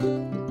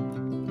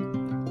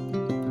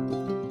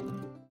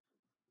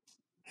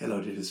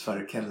is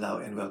Father Ken Lau,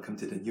 and welcome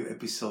to the new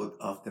episode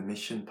of the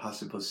Mission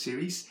Possible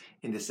series.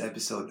 In this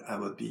episode, I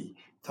will be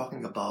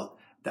talking about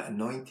the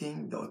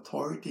anointing, the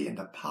authority, and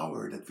the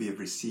power that we have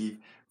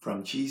received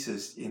from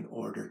Jesus in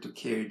order to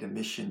carry the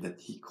mission that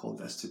He called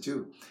us to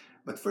do.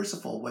 But first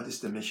of all, what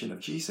is the mission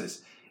of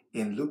Jesus?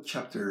 In Luke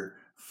chapter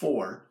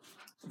 4,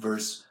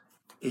 verse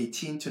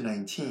 18 to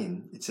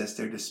 19, it says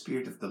there, "The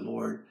Spirit of the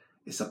Lord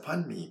is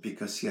upon me,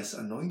 because He has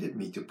anointed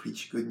me to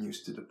preach good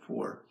news to the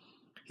poor.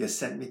 He has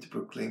sent me to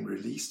proclaim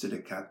release to the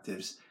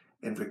captives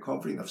and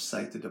recovering of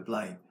sight to the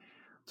blind,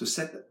 to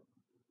set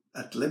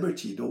at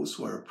liberty those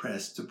who are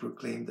oppressed, to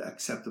proclaim the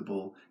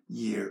acceptable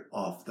year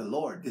of the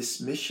Lord." This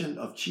mission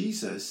of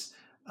Jesus,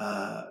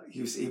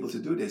 He was able to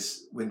do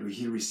this when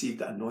He received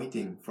the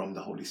anointing from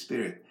the Holy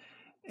Spirit.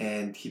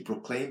 And He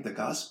proclaimed the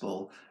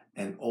gospel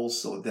and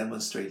also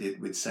demonstrated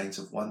with signs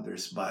of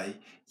wonders by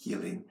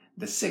healing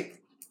the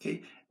sick.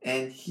 Okay,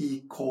 and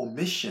He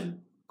commissioned,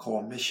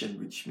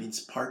 which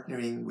means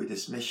partnering with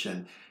His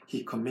mission.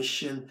 He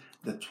commissioned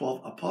the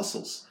 12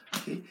 apostles.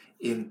 Okay,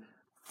 in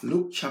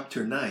Luke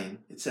chapter 9,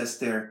 it says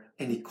there,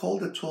 "And He called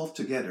the 12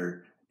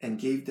 together and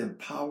gave them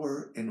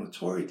power and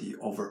authority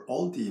over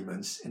all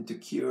demons and to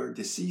cure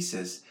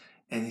diseases.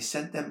 And He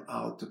sent them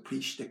out to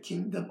preach the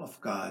kingdom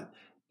of God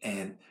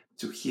and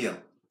to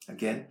heal."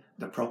 Again,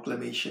 the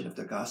proclamation of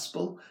the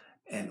gospel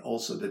and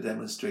also the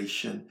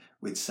demonstration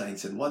with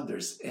signs and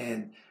wonders.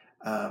 And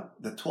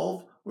the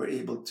 12 were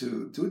able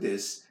to do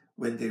this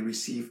when they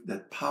received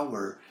that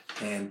power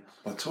and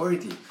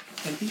authority.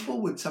 And people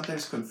would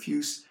sometimes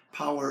confuse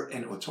power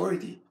and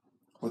authority.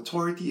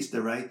 Authority is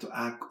the right to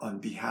act on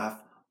behalf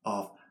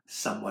of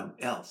someone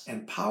else.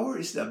 And power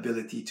is the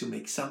ability to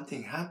make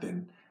something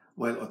happen,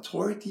 while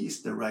authority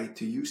is the right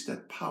to use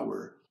that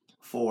power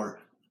for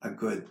a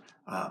good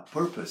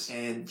purpose.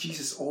 And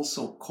Jesus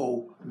also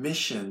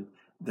commissioned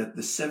that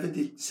the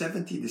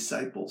 70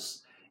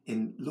 disciples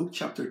in Luke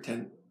chapter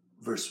 10,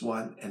 verse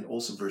 1 and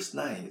also verse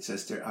 9, it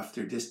says there,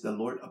 "After this, the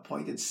Lord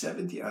appointed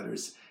 70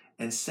 others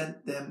and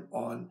sent them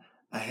on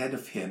ahead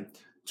of Him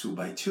 2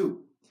 by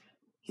 2.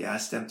 He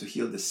asked them to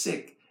heal the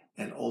sick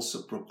and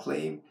also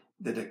proclaim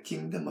that the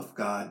kingdom of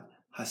God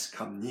has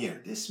come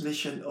near." This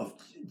mission of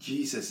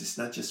Jesus is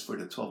not just for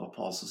the 12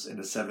 apostles and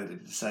the 70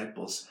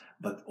 disciples,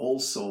 but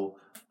also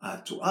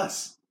to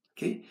us.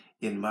 Okay,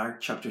 in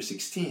Mark chapter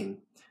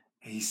 16,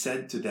 He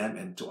said to them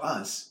and to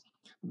us,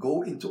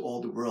 "Go into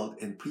all the world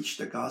and preach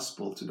the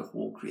gospel to the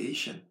whole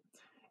creation.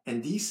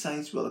 And these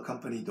signs will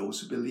accompany those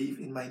who believe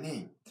in my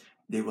name.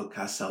 They will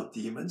cast out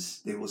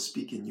demons. They will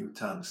speak in new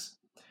tongues.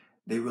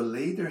 They will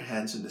lay their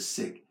hands on the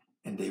sick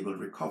and they will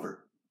recover."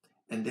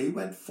 And they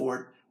went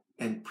forth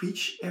and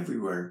preached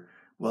everywhere,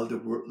 while the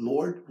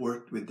Lord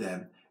worked with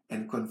them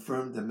and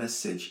confirmed the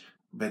message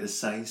by the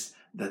signs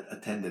that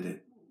attended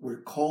it. We're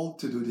called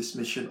to do this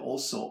mission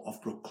also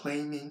of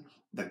proclaiming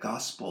the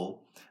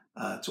gospel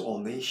to all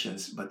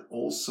nations, but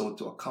also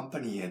to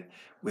accompany it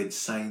with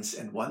signs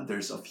and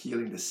wonders of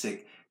healing the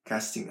sick,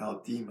 casting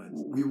out demons.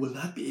 We will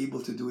not be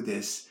able to do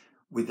this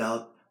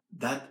without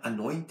that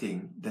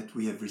anointing that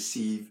we have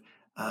received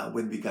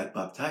when we got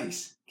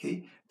baptized.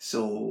 Okay,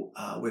 so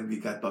when we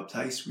got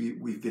baptized,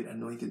 we've been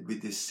anointed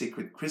with this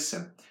sacred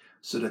chrism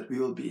so that we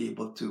will be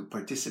able to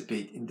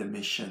participate in the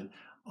mission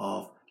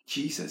of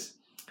Jesus.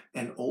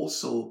 And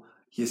also,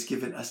 He has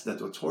given us that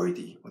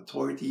authority.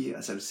 Authority,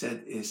 as I've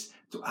said, is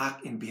to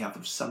act in behalf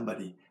of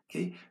somebody.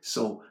 Okay,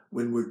 so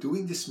when we're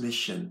doing this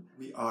mission,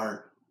 we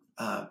are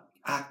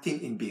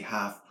acting in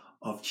behalf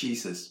of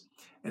Jesus.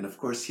 And of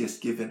course, He has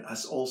given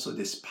us also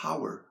this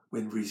power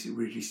when we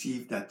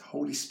receive that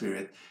Holy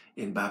Spirit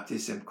in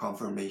baptism,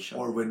 confirmation,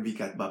 or when we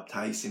got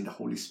baptized in the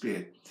Holy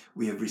Spirit.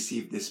 We have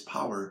received this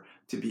power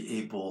to be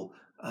able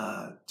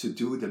to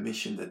do the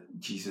mission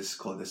that Jesus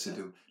called us to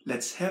do.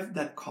 Let's have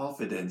that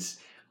confidence,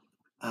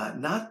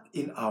 not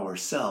in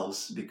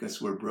ourselves,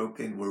 because we're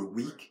broken, we're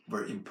weak,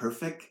 we're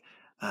imperfect,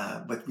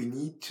 but we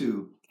need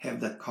to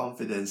have that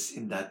confidence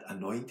in that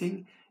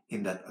anointing,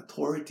 in that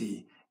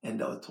authority,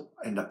 and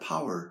the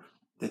power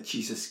that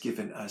Jesus has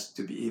given us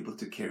to be able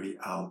to carry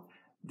out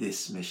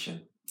this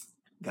mission.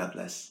 God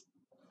bless.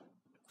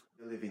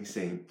 The living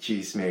saint,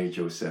 Jesus, Mary,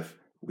 Joseph,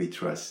 we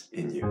trust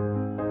in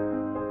you.